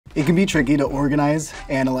It can be tricky to organize,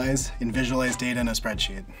 analyze, and visualize data in a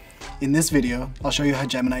spreadsheet. In this video, I'll show you how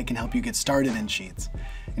Gemini can help you get started in Sheets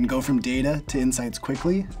and go from data to insights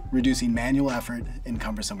quickly, reducing manual effort and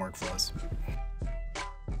cumbersome workflows.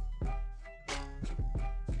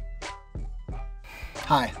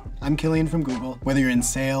 Hi, I'm Killian from Google. Whether you're in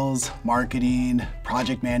sales, marketing,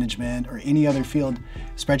 project management, or any other field,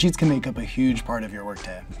 spreadsheets can make up a huge part of your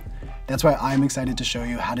workday. That's why I'm excited to show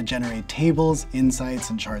you how to generate tables, insights,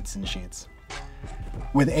 and charts in Sheets.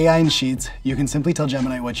 With AI in Sheets, you can simply tell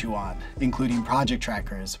Gemini what you want, including project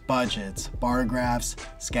trackers, budgets, bar graphs,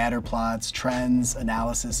 scatter plots, trends,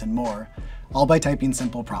 analysis, and more, all by typing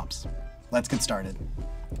simple prompts. Let's get started.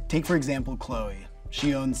 Take, for example, Chloe.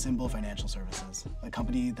 She owns Symbol Financial Services, a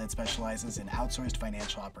company that specializes in outsourced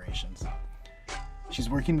financial operations. She's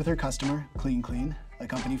working with her customer, Clean, a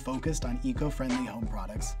company focused on eco-friendly home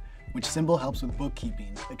products, which Symbol helps with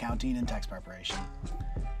bookkeeping, accounting, and tax preparation.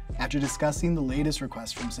 After discussing the latest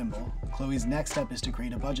request from Symbol, Chloe's next step is to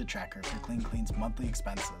create a budget tracker for Clean's monthly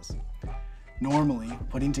expenses. Normally,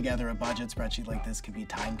 putting together a budget spreadsheet like this can be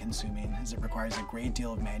time-consuming as it requires a great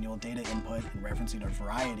deal of manual data input and referencing a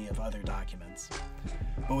variety of other documents.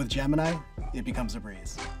 But with Gemini, it becomes a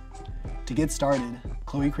breeze. To get started,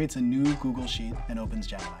 Chloe creates a new Google Sheet and opens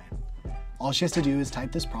Gemini. All she has to do is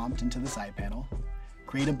type this prompt into the side panel,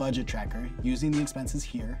 create a budget tracker using the expenses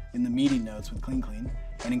here in the meeting notes with Clean,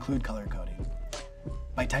 and include color coding.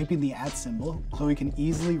 By typing the @ symbol, Chloe can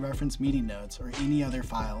easily reference meeting notes or any other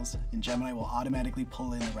files, and Gemini will automatically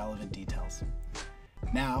pull in the relevant details.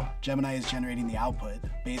 Now, Gemini is generating the output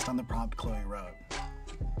based on the prompt Chloe wrote.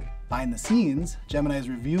 Behind the scenes, Gemini is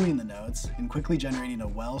reviewing the notes and quickly generating a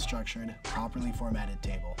well-structured, properly formatted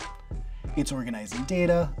table. It's organizing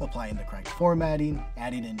data, applying the correct formatting,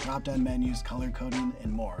 adding in drop-down menus, color coding,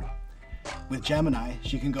 and more. With Gemini,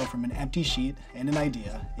 she can go from an empty sheet and an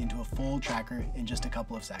idea into a full tracker in just a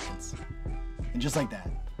couple of seconds. And just like that,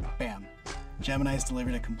 bam, Gemini has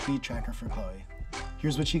delivered a complete tracker for Chloe.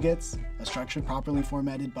 Here's what she gets: a structured, properly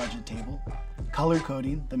formatted budget table, color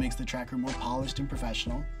coding that makes the tracker more polished and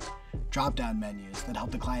professional, drop-down menus that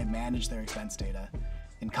help the client manage their expense data,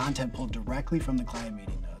 and content pulled directly from the client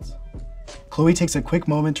meeting notes. Chloe takes a quick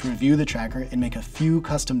moment to review the tracker and make a few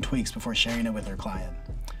custom tweaks before sharing it with her client.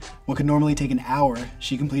 What could normally take an hour,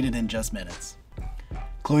 she completed in just minutes.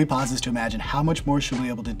 Chloe pauses to imagine how much more she'll be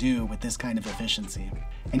able to do with this kind of efficiency.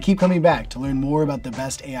 And keep coming back to learn more about the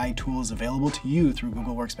best AI tools available to you through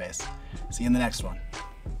Google Workspace. See you in the next one.